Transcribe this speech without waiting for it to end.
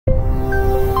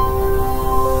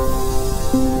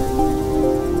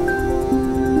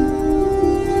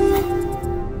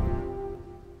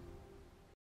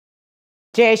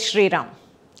ஜெய் ஸ்ரீராம்.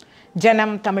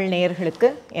 ஜனம் தமிழ் நேயர்களுக்கு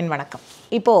என் வணக்கம்.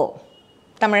 இப்போது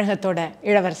தமிழகத்தோட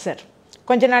இளவரசர்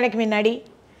கொஞ்ச நாளைக்கு முன்னாடி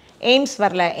எய்ம்ஸ்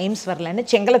வரலன்னு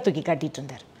செங்கலை தூக்கி காட்டிகிட்டு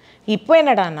இருந்தார். இப்போ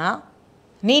என்னடானா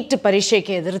நீட்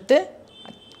பரீட்சைக்கு எதிர்த்து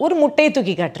ஒரு முட்டையை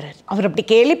தூக்கி காட்டுறாரு. அவர் அப்படி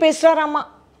கேலி பேசுகிறாராமா.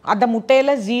 அந்த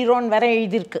முட்டையில் 0ன்னு வேற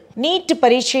எழுதியிருக்கு. நீட்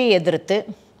பரீட்சையை எதிர்த்து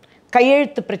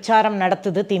கையெழுத்து பிரச்சாரம்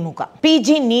நடத்துது திமுக.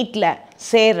 பிஜி நீட்டில்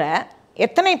சேர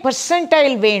எத்தனை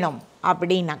பெர்சென்டைல் வேணும்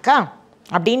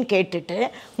அப்படின்னு கேட்டுட்டு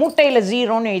முட்டையில்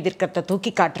 0ன்னு எழுதியிருக்கிறத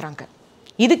தூக்கி காட்டுறாங்க.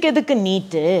 இதுக்கு எதுக்கு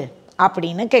நீட்டு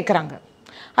அப்படின்னு கேட்குறாங்க.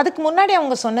 அதுக்கு முன்னாடி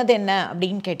அவங்க சொன்னது என்ன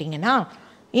அப்படின்னு கேட்டிங்கன்னா,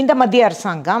 இந்த மத்திய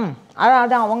அரசாங்கம்,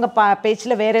 அதாவது அவங்க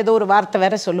பேச்சில் வேறு ஏதோ ஒரு வார்த்தை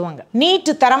வேறு சொல்லுவாங்க,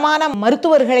 நீட்டு தரமான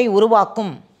மருத்துவர்களை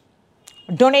உருவாக்கும்,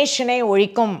 டொனேஷனை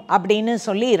ஒழிக்கும் அப்படின்னு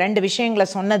சொல்லி 2 விஷயங்களை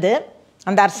சொன்னது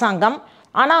அந்த அரசாங்கம்.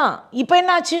 ஆனால் இப்போ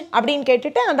என்னாச்சு அப்படின்னு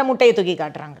கேட்டுட்டு அந்த முட்டையை தூக்கி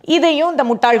காட்டுறாங்க. இதையும் இந்த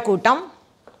முட்டாள் கூட்டம்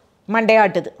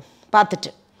மண்டையாட்டுது பார்த்துட்டு.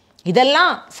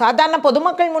 இதெல்லாம் சாதாரண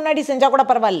பொதுமக்கள் முன்னாடி செஞ்சால் கூட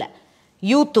பரவாயில்ல.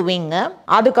 யூத் விங்கு,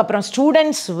 அதுக்கப்புறம்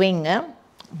ஸ்டூடெண்ட்ஸ் விங்கு,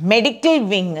 மெடிக்கல்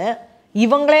விங்கு,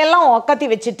 இவங்களையெல்லாம் உக்காத்தி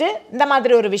வச்சுட்டு இந்த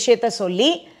மாதிரி ஒரு விஷயத்த சொல்லி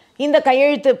இந்த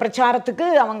கையெழுத்து பிரச்சாரத்துக்கு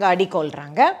அவங்க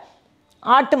அடிக்கொள்கிறாங்க.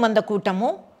 ஆட்டு மந்த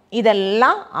கூட்டமும்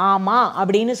இதெல்லாம் ஆமாம்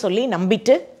அப்படின்னு சொல்லி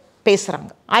நம்பிட்டு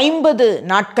பேசுகிறாங்க. 50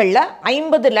 நாட்களில்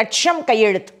 50 லட்சம்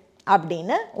கையெழுத்து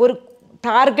அப்படின்னு ஒரு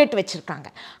டார்கெட் வச்சுருக்காங்க.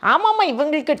 ஆமாம்மா,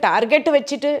 இவங்களுக்கு டார்கெட்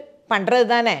வச்சுட்டு பண்ணுறது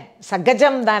தானே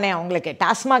சகஜம் தானே. அவங்களுக்கு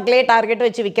டாஸ்மாக்லேயே டார்கெட்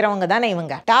வச்சு விற்கிறவங்க தானே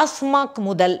இவங்க. டாஸ்மாக்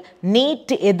முதல்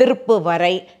நீட் எதிர்ப்பு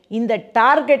வரை இந்த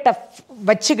டார்கெட்டை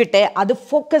வச்சுக்கிட்டு அது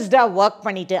ஃபோக்கஸ்டாக ஒர்க்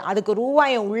பண்ணிவிட்டு அதுக்கு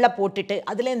ரூபாயை உள்ளே போட்டுட்டு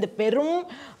அதில் இந்த பெரும்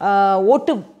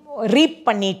ஓட்டு ரீப்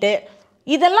பண்ணிவிட்டு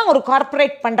இதெல்லாம் ஒரு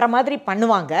கார்ப்பரேட் பண்ணுற மாதிரி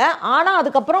பண்ணுவாங்க. ஆனால்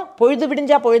அதுக்கப்புறம் பொழுது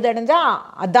விடிஞ்சா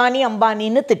அதானி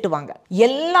அம்பானின்னு திட்டுவாங்க.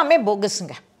 எல்லாமே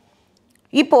போகஸுங்க.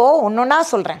 இப்போது ஒன்றொன்னா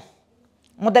சொல்கிறேன்.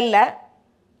 முதல்ல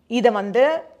இதை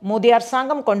மோடி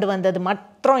அரசாங்கம் கொண்டு வந்தது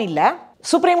மட்டும் இல்லை,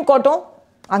 சுப்ரீம் கோர்ட்டும்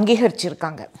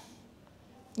அங்கீகரிச்சிருக்காங்க.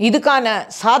 இதுக்கான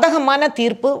சாதகமான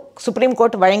தீர்ப்பு சுப்ரீம்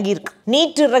கோர்ட் வழங்கியிருக்கு.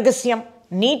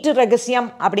 நீட்டு ரகசியம்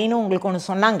அப்படின்னு உங்களுக்கு ஒன்று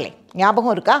சொன்னாங்களே,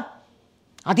 ஞாபகம் இருக்கா?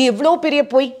 அது எவ்வளோ பெரிய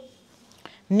பொய்.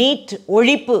 நீட்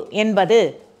ஒழிப்பு என்பது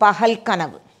பகல்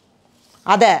கனவு.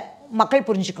 அதை மக்கள்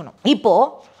புரிஞ்சுக்கணும்.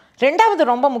 இப்போது 2வது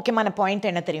ரொம்ப முக்கியமான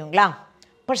பாயிண்ட் என்ன தெரியுங்களா?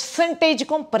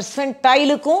 பர்சன்டேஜுக்கும்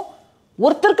பெர்சன்டைலுக்கும்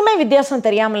ஒருத்தருக்குமே வித்தியாசம்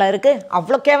தெரியாமலா இருக்குது.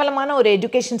 அவ்வளோ கேவலமான ஒரு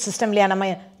எஜுகேஷன் சிஸ்டம்லையா நம்ம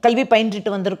கல்வி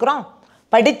பயின்றுட்டு வந்திருக்கிறோம்.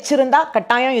 படிச்சிருந்தா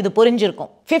கட்டாயம் இது புரிஞ்சிருக்கும்.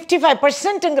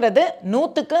 55%ங்கிறது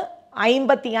 100க்கு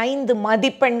 55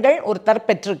 மதிப்பெண்கள் ஒருத்தர்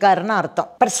பெற்றிருக்காருன்னு அர்த்தம்.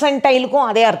 பெர்சன்டைலுக்கும்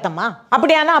அதே அர்த்தமா?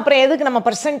 அப்படியானா அப்புறம் எதுக்கு நம்ம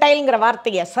பெர்சன்டைல்ங்கிற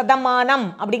வார்த்தையை, சதமானம்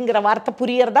அப்படிங்கிற வார்த்தை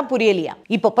புரியறதா புரியலையா?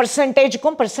 இப்போ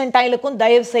பெர்சன்டேஜுக்கும் பெர்சன்டைலுக்கும்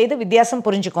தயவு செய்து வித்தியாசம்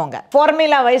புரிஞ்சுக்கோங்க.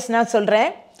 ஃபார்முலா வைஸ் நான்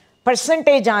சொல்கிறேன்.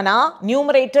 பெர்சன்டேஜ் ஆனால்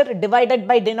numerator divided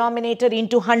by denominator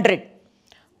into 100.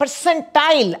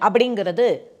 Percentile அப்படிங்கிறது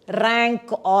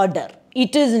rank order.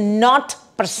 It is not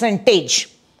percentage.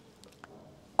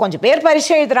 கொஞ்சம் பேர்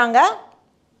பரீட்சை எழுதுறாங்க.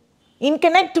 இன்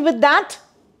கனெக்ட் வித் தட்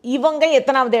இவங்க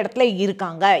எத்தனாவது இடத்துல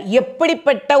இருக்காங்க,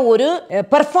 எப்படிப்பட்ட ஒரு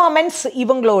பெர்ஃபார்மன்ஸ்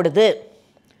இவங்களோடது.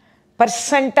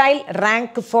 பெர்சன்டைல்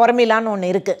ரேங்க் ஃபார்முலான்னு ஒன்று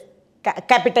இருக்குது.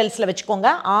 கேபிட்டல்ஸில் வச்சுக்கோங்க.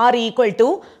 R =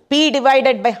 P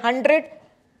divided by 100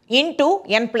 into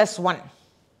n+1.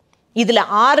 இதில்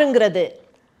Rங்கிறது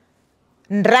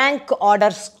rank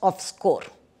orders of score,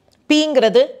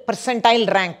 Pங்கிறது percentile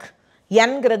rank,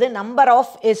 Nங்கிறது number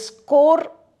of a score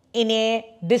in A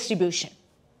distribution.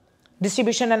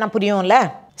 Distribution என்ன புரியும்ல?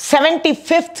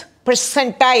 75th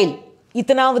பெர்சன்டைல்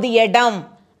இத்தனாவது இடம்,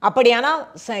 அப்படியானா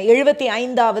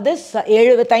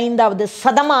 75வது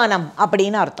சதமானம்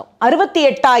அப்படின்னு அர்த்தம்.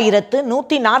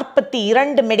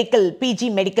 68,142 மெடிக்கல் பிஜி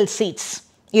மெடிக்கல் சீட்ஸ்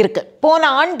இருக்கு. போன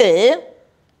ஆண்டு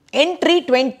என்ட்ரி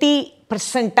 20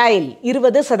 பெர்சன்டைல்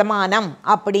 20%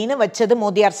 அப்படின்னு வச்சது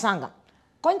மோடி அரசாங்கம்.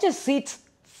 கொஞ்சம் சீட்ஸ்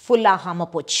ஃபுல்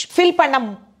ஆகாமல் போச்சு. ஃபில் பண்ண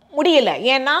முடியல.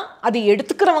 ஏன்னா அது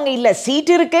எடுத்துக்கிறவங்க இல்லை,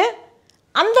 சீட் இருக்கு.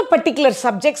 அந்த பர்டிகுலர்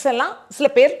சப்ஜெக்ட்ஸ் எல்லாம் சில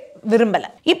பேர் விரும்பலை.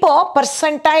 இப்போ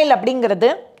பெர்சன்டைல் அப்படிங்கிறது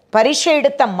பரீட்சை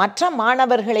எடுத்த மற்ற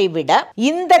மாணவர்களை விட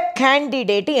இந்த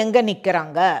கேண்டிடேட் எங்கே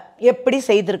நிற்கிறாங்க, எப்படி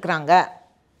செய்திருக்கிறாங்க,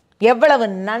 எவ்வளவு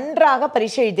நன்றாக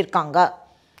பரீட்சை எழுதியிருக்காங்க.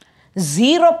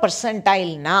 0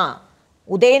 பெர்சன்டைல்னா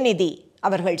உதயநிதி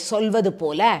அவர்கள் சொல்வது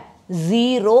போல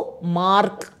 0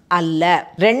 மார்க் அல்ல.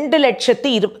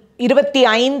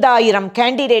 2,25,000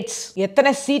 கேண்டிடேட்ஸ்.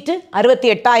 எத்தனை சீட்டு?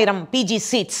 68,000 பிஜி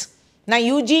சீட்ஸ். நான்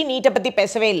யூஜி நீட்டை பற்றி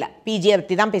பேசவே இல்லை, பிஜியை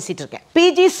பற்றி தான் பேசிகிட்டு இருக்கேன்.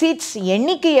 பிஜி சீட்ஸ்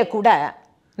எண்ணிக்கையை கூட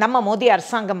நம்ம மோடி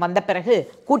அரசாங்கம் வந்த பிறகு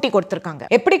கூட்டி கொடுத்துருக்காங்க.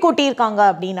 எப்படி கூட்டியிருக்காங்க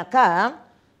அப்படின்னாக்கா,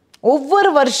 ஒவ்வொரு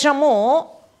வருஷமும்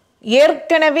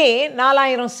ஏற்கனவே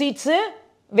 4,000 சீட்ஸு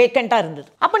வேக்கண்ட்டாக இருந்தது.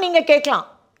 அப்போ நீங்கள் கேட்கலாம்,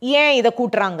 ஏன் இதை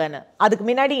கூட்டுறாங்கன்னு. அதுக்கு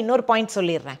முன்னாடி இன்னொரு பாயிண்ட்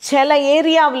சொல்லிடுறேன். சில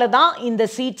ஏரியாவில் தான் இந்த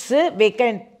சீட்ஸு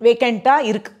வேக்கண்ட்டாக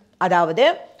இருக்குது. அதாவது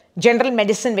ஜென்ரல்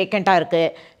மெடிசன் வேக்கண்ட்டாக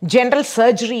இருக்குது, ஜென்ரல்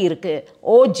சர்ஜரி இருக்குது,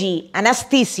 OG,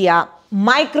 anaesthesia,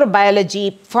 microbiology,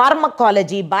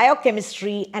 pharmacology,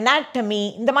 biochemistry, anatomy,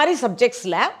 இந்த மாதிரி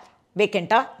சப்ஜெக்ட்ஸில்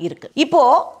வேக்கண்ட்டாக இருக்குது.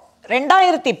 இப்போது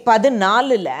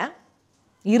 2014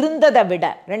 இருந்ததை விட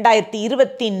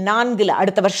 2024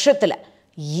 அடுத்த வருஷத்தில்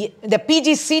இந்த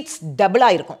பிஜி சீட்ஸ்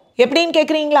டபுளாக இருக்கும். எப்படின்னு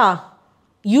கேட்குறீங்களா?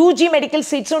 யூஜி மெடிக்கல்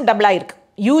சீட்ஸும் டபுளாக இருக்கு.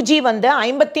 யூஜி வந்து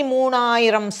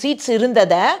 53,000 சீட்ஸ்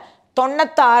இருந்ததை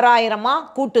 96,000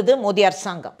 கூட்டுது மோடி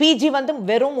அரசாங்கம். பிஜி வந்து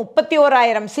வெறும்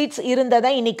 31,000 சீட்ஸ்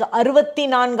இருந்ததை இன்னைக்கு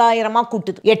 64,000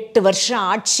 கூட்டுது. 8 வருஷம்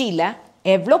ஆட்சியில்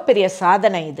எவ்வளோ பெரிய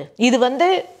சாதனை இது. இது வந்து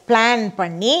பிளான்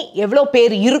பண்ணி எவ்வளோ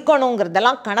பேர்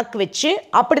இருக்கணுங்கிறதெல்லாம் கணக்கு வச்சு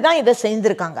அப்படி தான் இதை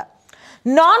செஞ்சுருக்காங்க.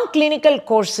 நான் கிளினிக்கல்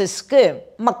கோர்சஸ்க்கு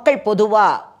மக்கள்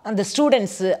பொதுவாக அந்த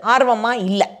ஸ்டூடெண்ட்ஸு ஆர்வமாக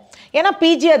இல்லை. ஏன்னா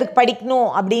பிஜி அதுக்கு படிக்கணும்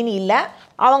அப்படின்னு இல்லை,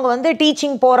 அவங்க வந்து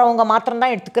டீச்சிங் போகிறவங்க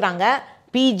மாத்திரம்தான் எடுத்துக்கிறாங்க.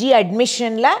 பிஜி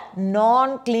அட்மிஷனில்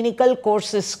நான் கிளினிக்கல்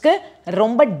கோர்சஸ்க்கு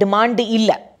ரொம்ப டிமாண்டு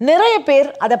இல்லை. நிறைய பேர்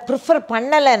அதை ப்ரிஃபர்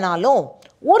பண்ணலைனாலும்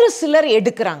ஒரு சிலர்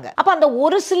எடுக்கிறாங்க. அப்போ அந்த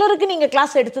ஒரு சிலருக்கு நீங்கள்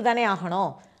கிளாஸ் எடுத்து தானே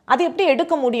ஆகணும். அது எப்படி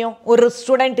எடுக்க முடியும்? ஒரு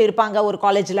ஸ்டூடெண்ட் இருப்பாங்க, ஒரு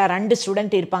காலேஜில் 2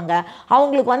 ஸ்டூடெண்ட் இருப்பாங்க,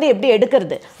 அவங்களுக்கு வந்து எப்படி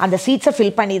எடுக்கிறது? அந்த சீட்ஸை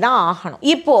ஃபில் பண்ணி தான் ஆகணும்.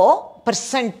 இப்போது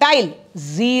பெர்சன்டைல்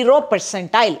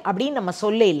 0% அப்படின்னு நம்ம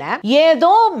சொல்லல,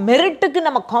 ஏதோ மெரிட்டுக்கு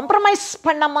நம்ம காம்ப்ரமைஸ்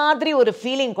பண்ண மாதிரி ஒரு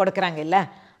ஃபீலிங் கொடுக்குறாங்க இல்லை,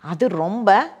 அது ரொம்ப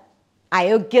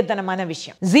அயோக்கியத்தனமான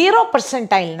விஷயம்.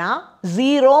 0%னா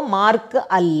 0 மார்க்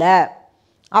அல்ல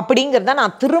அப்படிங்கிறத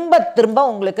நான் திரும்ப திரும்ப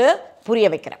உங்களுக்கு புரிய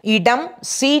வைக்கிறேன். இடம்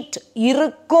சீட்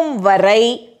இருக்கும் வரை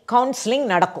கவுன்சிலிங்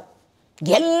நடக்கும்.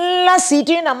 எல்லா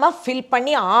சீட்டையும் நம்ம ஃபில்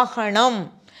பண்ணி ஆகணும்.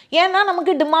 ஏன்னா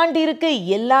நமக்கு டிமாண்ட் இருக்குது.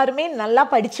 எல்லாருமே நல்லா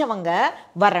படித்தவங்க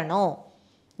வரணும்,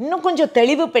 இன்னும் கொஞ்சம்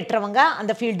தெளிவு பெற்றவங்க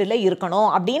அந்த ஃபீல்டில் இருக்கணும்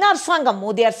அப்படின்னு அரசாங்கம்,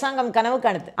 மோடி அரசாங்கம் கனவு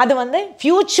காணுது. அது வந்து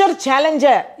ஃபியூச்சர்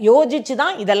சேலஞ்சை யோசிச்சு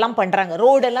தான் இதெல்லாம் பண்ணுறாங்க.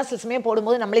 ரோடெல்லாம் சில சமயம்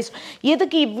போடும்போது நம்மளே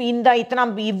எதுக்கு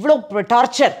இவ்வளோ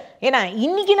டார்ச்சர்? ஏன்னா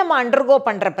இன்றைக்கி நம்ம அண்டர்கோ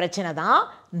பண்ணுற பிரச்சனை தான்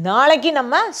நாளைக்கு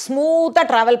நம்ம ஸ்மூத்தாக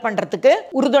ட்ராவல் பண்ணுறதுக்கு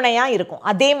உறுதுணையாக இருக்கும்.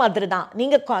 அதே மாதிரி தான்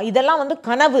நீங்கள் இதெல்லாம் வந்து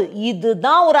கனவு.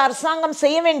 இதுதான் ஒரு அரசாங்கம்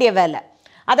செய்ய வேண்டிய வேலை.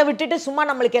 அதை விட்டுட்டு சும்மா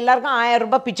நம்மளுக்கு எல்லாருக்கும் 1000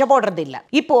 ரூபாய் பிச்சை போடுறது இல்லை.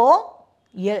 இப்போது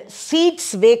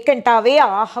சீட்ஸ் வேக்கண்ட்டாகவே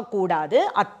ஆகக்கூடாது.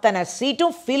 அத்தனை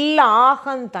சீட்டும் ஃபில்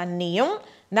ஆகும் தண்ணியும்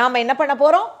நாம் என்ன பண்ண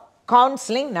போகிறோம்?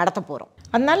 கவுன்சிலிங் நடத்த போகிறோம்.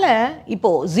 அதனால்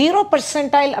இப்போது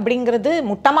 0% அப்படிங்கிறது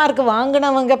முட்டை மார்க்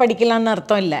வாங்கினவங்க படிக்கலான்னு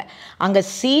அர்த்தம் இல்லை. அங்கே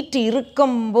சீட்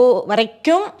இருக்கும்போ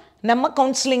வரைக்கும் நம்ம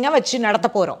கவுன்சிலிங்காக வச்சு நடத்த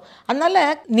போகிறோம். அதனால்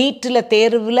நீட்டில்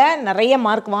தேர்வில் நிறைய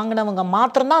மார்க் வாங்கினவங்க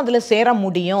மாத்திரம்தான் அதில் சேர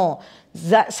முடியும்.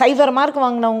 0 மார்க்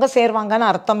வாங்கினவங்க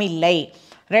சேருவாங்கன்னு அர்த்தம் இல்லை.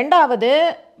 ரெண்டாவது,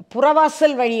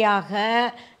 புறவாசல் வழியாக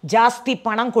ஜாஸ்தி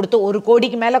பணம் கொடுத்து 1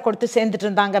 கோடிக்கு மேலே கொடுத்து சேர்ந்துட்டு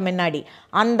இருந்தாங்க முன்னாடி.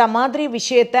 அந்த மாதிரி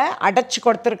விஷயத்தை அடைச்சி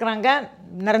கொடுத்துருக்குறாங்க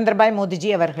நரேந்திரபாய் மோடிஜி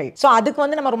அவர்கள். ஸோ அதுக்கு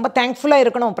வந்து நம்ம ரொம்ப தேங்க்ஃபுல்லாக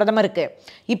இருக்கணும் பிரதமருக்கு.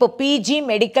 இப்போ பிஜி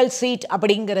மெடிக்கல் சீட்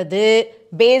அப்படிங்கிறது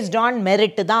பேஸ்ட் ஆன்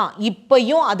மெரிட்டு தான்.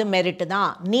 இப்பையும் அது மெரிட்டு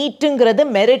தான். நீட்டுங்கிறது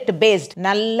மெரிட் பேஸ்ட்.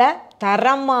 நல்ல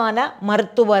தரமான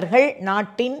மருத்துவர்கள்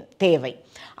நாட்டின் தேவை.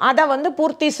 அதை வந்து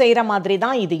பூர்த்தி செய்கிற மாதிரி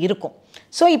தான் இது இருக்கும்.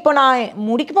 ஸோ இப்போ நான்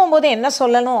முடிக்க போகும்போது என்ன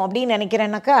சொல்லணும் அப்படின்னு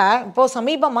நினைக்கிறேன்னாக்கா, இப்போது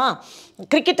சமீபமாக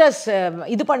கிரிக்கெட்டர்ஸ்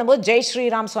இது பண்ணும்போது ஜெய்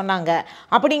ஸ்ரீராம் சொன்னாங்க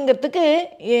அப்படிங்கிறதுக்கு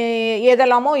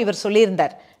ஏதெல்லாமோ இவர்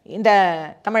சொல்லியிருந்தார், இந்த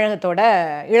தமிழகத்தோட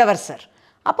இளவரசர்.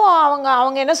 அப்போது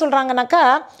அவங்க என்ன சொல்கிறாங்கனாக்கா,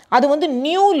 அது வந்து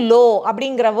நியூ லோ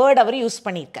அப்படிங்கிற வேர்டு அவர் யூஸ்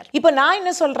பண்ணியிருக்கார். இப்போ நான்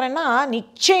என்ன சொல்கிறேன்னா,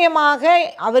 நிச்சயமாக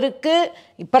அவருக்கு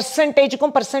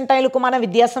பர்சன்டேஜுக்கும் பர்சன்டைலுக்குமான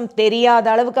வித்தியாசம் தெரியாத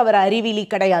அளவுக்கு அவர் அறிவிலி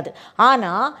கிடையாது.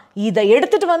 ஆனால் இதை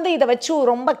எடுத்துகிட்டு வந்து இதை வச்சு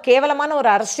ரொம்ப கேவலமான ஒரு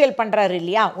அரசியல் பண்ணுறாரு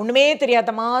இல்லையா, ஒன்றுமே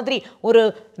தெரியாத மாதிரி ஒரு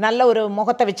நல்ல ஒரு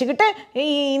முகத்தை வச்சுக்கிட்டு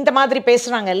இந்த மாதிரி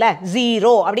பேசுகிறாங்கல்ல,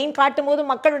 0 அப்படின்னு காட்டும்போது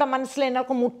மக்களோட மனசில் என்ன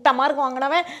இருக்கும்? முட்டை மார்க்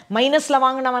வாங்கினவன் மைனஸில்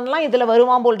வாங்கினவன்லாம் இதில்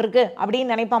வருவான் போல் இருக்கு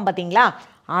அப்படின்னு நினைப்பான். பார்த்தீங்களா?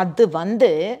 அது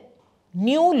வந்து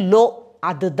நியூ லோ.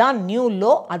 அதுதான் நியூ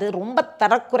லோ. அது ரொம்ப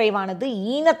தரக்குறைவானது,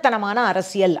 ஈனத்தனமான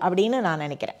அரசியல் அப்படின்னு நான்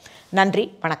நினைக்கிறேன். நன்றி,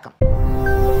 வணக்கம்.